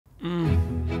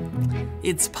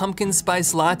It's pumpkin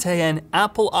spice latte and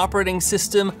Apple operating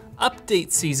system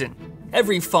update season.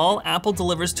 Every fall, Apple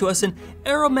delivers to us an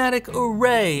aromatic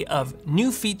array of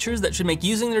new features that should make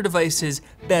using their devices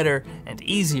better and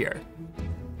easier.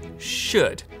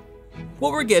 Should.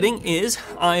 What we're getting is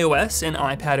iOS and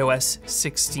iPadOS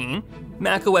 16,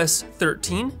 macOS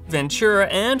 13, Ventura,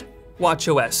 and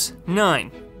watchOS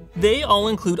 9. They all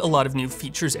include a lot of new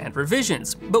features and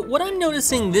revisions, but what I'm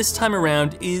noticing this time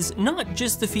around is not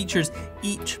just the features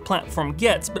each platform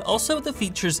gets, but also the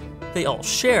features they all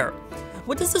share.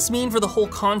 What does this mean for the whole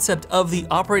concept of the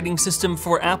operating system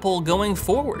for Apple going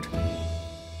forward?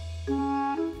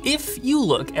 If you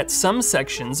look at some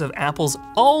sections of Apple's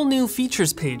all new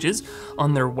features pages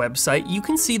on their website, you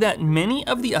can see that many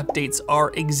of the updates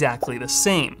are exactly the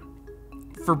same.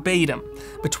 Verbatim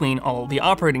between all the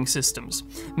operating systems.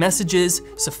 Messages,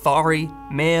 Safari,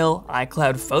 Mail,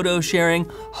 iCloud photo sharing,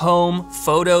 Home,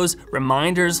 Photos,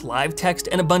 Reminders, Live Text,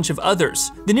 and a bunch of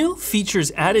others. The new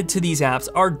features added to these apps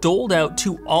are doled out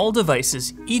to all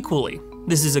devices equally.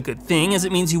 This is a good thing, as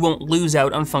it means you won't lose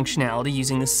out on functionality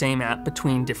using the same app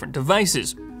between different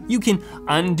devices. You can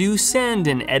undo send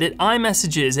and edit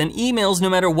iMessages and emails no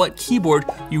matter what keyboard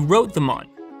you wrote them on.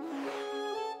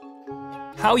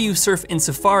 How you surf in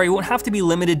Safari won't have to be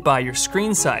limited by your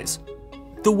screen size.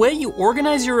 The way you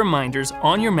organize your reminders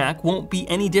on your Mac won't be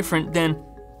any different than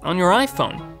on your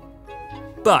iPhone.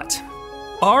 But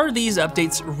are these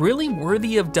updates really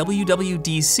worthy of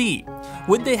WWDC?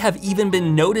 Would they have even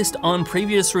been noticed on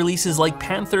previous releases like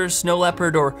Panther, Snow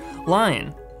Leopard, or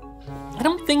Lion? I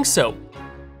don't think so.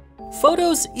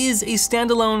 Photos is a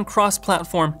standalone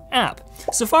cross-platform app.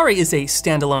 Safari is a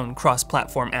standalone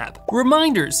cross-platform app.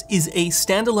 Reminders is a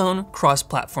standalone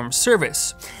cross-platform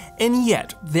service. And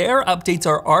yet, their updates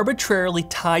are arbitrarily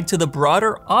tied to the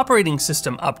broader operating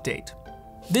system update.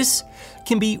 This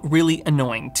can be really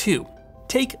annoying too.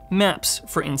 Take Maps,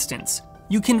 for instance.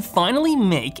 You can finally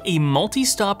make a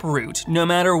multi-stop route no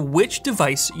matter which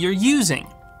device you're using.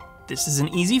 This is an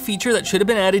easy feature that should have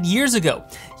been added years ago.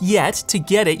 Yet, to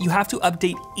get it, you have to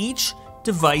update each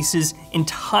device's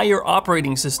entire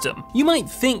operating system. You might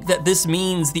think that this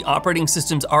means the operating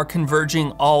systems are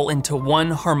converging all into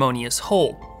one harmonious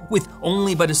whole, with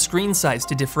only but a screen size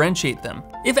to differentiate them.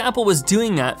 If Apple was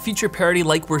doing that, feature parity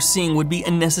like we're seeing would be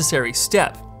a necessary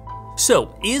step.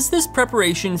 So, is this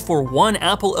preparation for one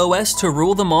Apple OS to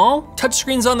rule them all?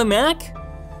 Touchscreens on the Mac?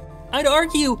 I'd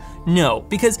argue no,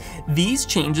 because these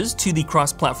changes to the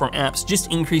cross-platform apps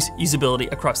just increase usability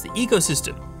across the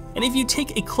ecosystem. And if you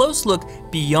take a close look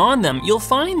beyond them, you'll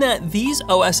find that these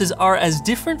OSs are as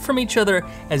different from each other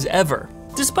as ever.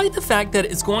 Despite the fact that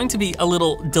it's going to be a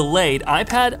little delayed,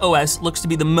 iPadOS looks to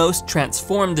be the most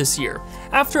transformed this year.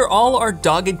 After all our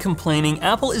dogged complaining,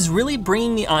 Apple is really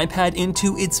bringing the iPad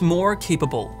into its more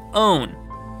capable own.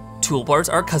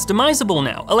 Toolbars are customizable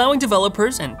now, allowing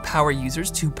developers and power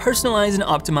users to personalize and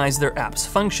optimize their app's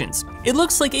functions. It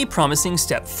looks like a promising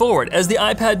step forward as the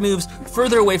iPad moves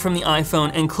further away from the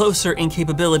iPhone and closer in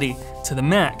capability to the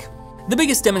Mac. The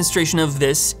biggest demonstration of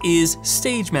this is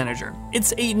Stage Manager.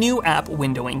 It's a new app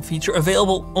windowing feature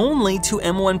available only to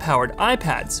M1-powered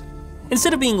iPads.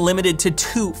 Instead of being limited to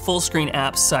 2 full-screen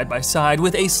apps side by side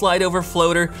with a slide-over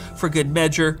floater for good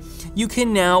measure, you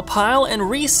can now pile and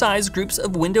resize groups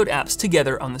of windowed apps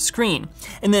together on the screen,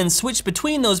 and then switch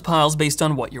between those piles based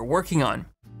on what you're working on.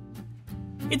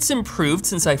 It's improved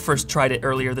since I first tried it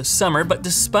earlier this summer, but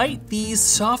despite these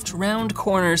soft round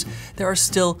corners, there are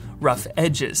still rough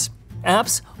edges.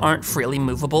 Apps aren't freely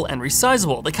movable and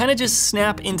resizable. They kind of just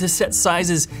snap into set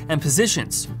sizes and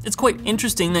positions. It's quite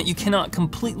interesting that you cannot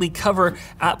completely cover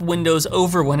app windows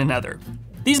over one another.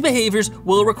 These behaviors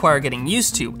will require getting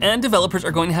used to, and developers are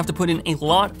going to have to put in a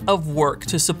lot of work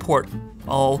to support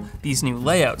all these new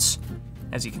layouts,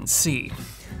 as you can see.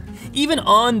 Even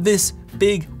on this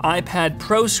big iPad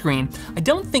Pro screen, I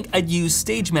don't think I'd use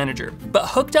Stage Manager, but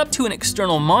hooked up to an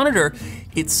external monitor,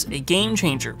 it's a game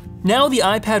changer. Now the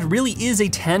iPad really is a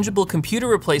tangible computer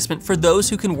replacement for those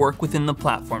who can work within the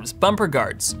platform's bumper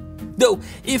guards. Though,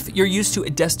 if you're used to a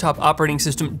desktop operating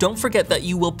system, don't forget that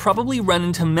you will probably run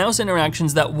into mouse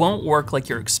interactions that won't work like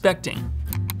you're expecting.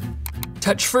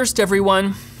 Touch first,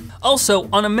 everyone. Also,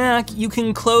 on a Mac, you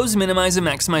can close, minimize, and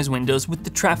maximize windows with the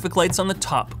traffic lights on the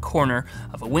top corner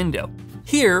of a window.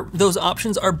 Here, those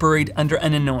options are buried under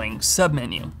an annoying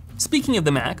submenu. Speaking of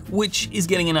the Mac, which is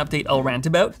getting an update I'll rant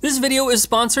about, this video is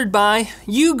sponsored by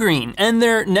UGreen and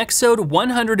their Nexode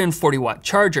 140-watt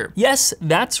charger. Yes,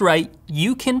 that's right,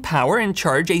 you can power and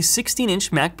charge a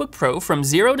 16-inch MacBook Pro from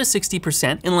 0 to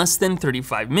 60% in less than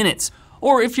 35 minutes.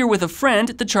 Or if you're with a friend,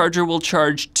 the charger will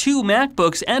charge 2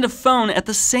 MacBooks and a phone at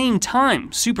the same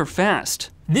time, super fast.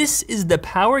 This is the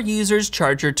power user's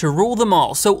charger to rule them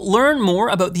all, so learn more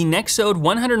about the Nexode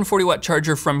 140 watt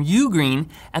charger from UGreen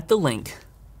at the link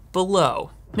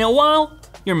below. Now while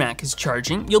your Mac is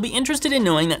charging, you'll be interested in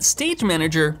knowing that Stage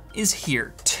Manager is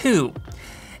here too.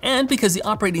 And because the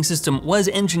operating system was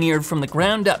engineered from the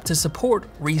ground up to support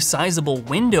resizable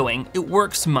windowing, it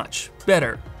works much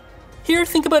better. Here,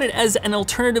 think about it as an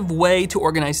alternative way to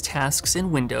organize tasks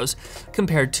in Windows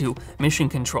compared to Mission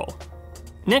Control.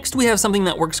 Next, we have something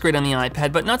that works great on the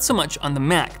iPad, but not so much on the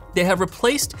Mac. They have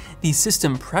replaced the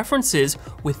System Preferences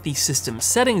with the System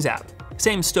Settings app.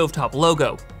 Same stovetop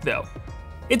logo, though.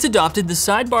 It's adopted the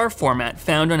sidebar format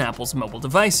found on Apple's mobile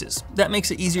devices. That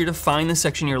makes it easier to find the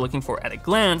section you're looking for at a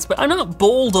glance, but I'm not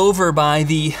bowled over by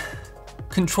the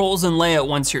controls and layout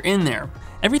once you're in there.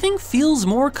 Everything feels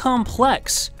more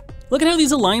complex. Look at how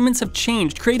these alignments have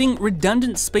changed, creating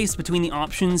redundant space between the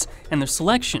options and their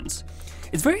selections.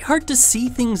 It's very hard to see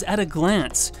things at a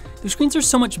glance. The screens are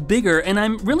so much bigger, and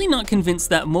I'm really not convinced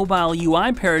that mobile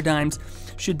UI paradigms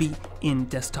should be in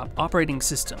desktop operating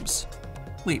systems.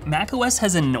 Wait, macOS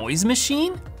has a noise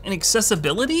machine? And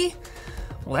accessibility?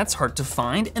 Well, that's hard to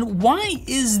find. And why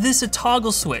is this a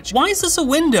toggle switch? Why is this a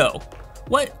window?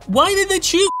 Why did they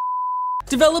choose?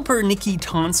 Developer Nikki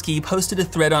Tonsky posted a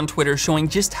thread on Twitter showing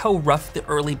just how rough the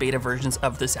early beta versions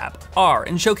of this app are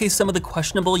and showcased some of the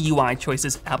questionable UI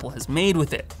choices Apple has made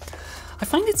with it. I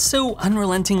find it so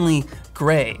unrelentingly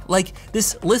gray, like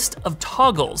this list of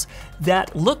toggles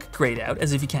that look grayed out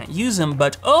as if you can't use them,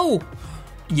 but oh,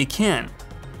 you can.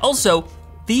 Also,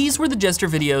 these were the gesture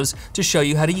videos to show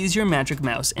you how to use your Magic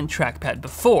Mouse and trackpad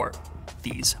before.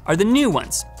 These are the new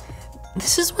ones.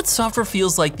 This is what software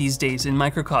feels like these days in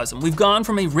microcosm. We've gone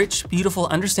from a rich, beautiful,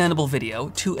 understandable video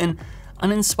to an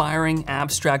uninspiring,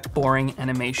 abstract, boring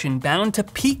animation bound to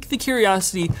pique the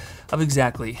curiosity of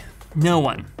exactly no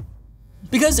one.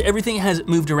 Because everything has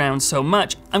moved around so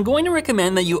much, I'm going to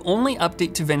recommend that you only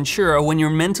update to Ventura when you're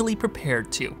mentally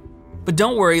prepared to. But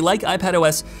don't worry, like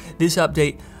iPadOS, this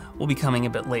update will be coming a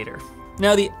bit later.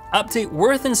 Now, the update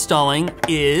worth installing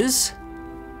is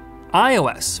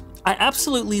iOS. I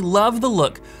absolutely love the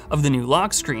look of the new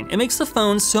lock screen. It makes the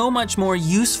phone so much more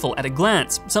useful at a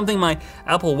glance, something my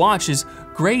Apple Watch is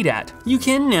great at. You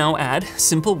can now add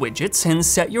simple widgets and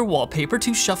set your wallpaper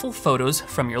to shuffle photos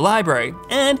from your library.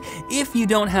 And if you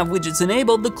don't have widgets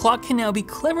enabled, the clock can now be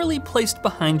cleverly placed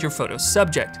behind your photo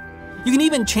subject. You can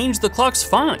even change the clock's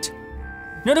font.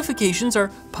 Notifications are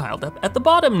piled up at the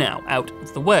bottom now, out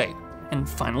of the way. And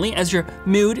finally, as your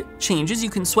mood changes,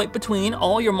 you can swipe between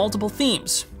all your multiple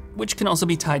themes, which can also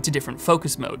be tied to different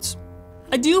focus modes.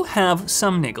 I do have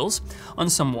some niggles. On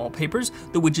some wallpapers,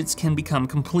 the widgets can become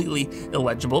completely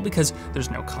illegible because there's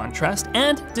no contrast,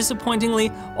 and disappointingly,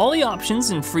 all the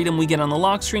options and freedom we get on the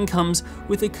lock screen comes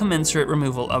with a commensurate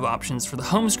removal of options for the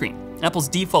home screen. Apple's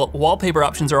default wallpaper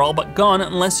options are all but gone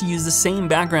unless you use the same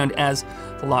background as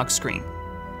the lock screen.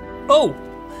 Oh,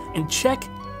 and check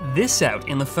this out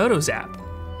in the Photos app.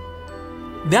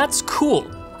 That's cool.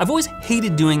 I've always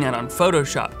hated doing that on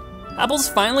Photoshop. Apple's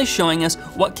finally showing us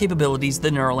what capabilities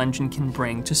the Neural Engine can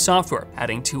bring to software,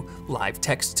 adding to live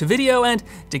text to video and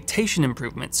dictation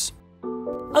improvements.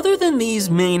 Other than these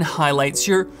main highlights,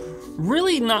 you're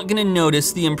really not gonna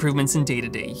notice the improvements in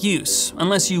day-to-day use,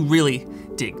 unless you really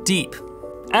dig deep.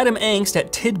 Adam Angst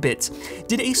at Tidbits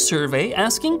did a survey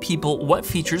asking people what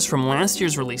features from last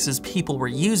year's releases people were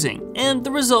using, and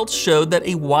the results showed that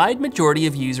a wide majority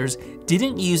of users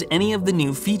didn't use any of the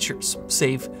new features,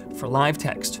 save for live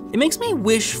text. It makes me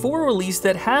wish for a release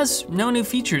that has no new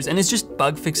features and is just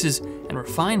bug fixes and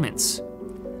refinements.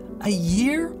 A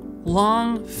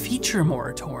year-long feature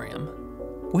moratorium.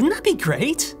 Wouldn't that be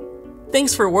great?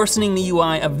 Thanks for worsening the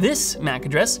UI of this MAC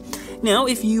address. Now,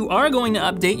 if you are going to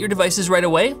update your devices right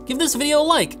away, give this video a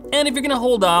like. And if you're gonna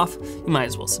hold off, you might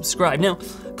as well subscribe. Now,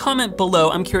 comment below,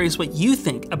 I'm curious what you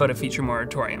think about a feature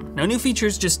moratorium. No new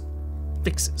features, just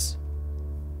fixes.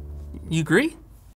 You agree?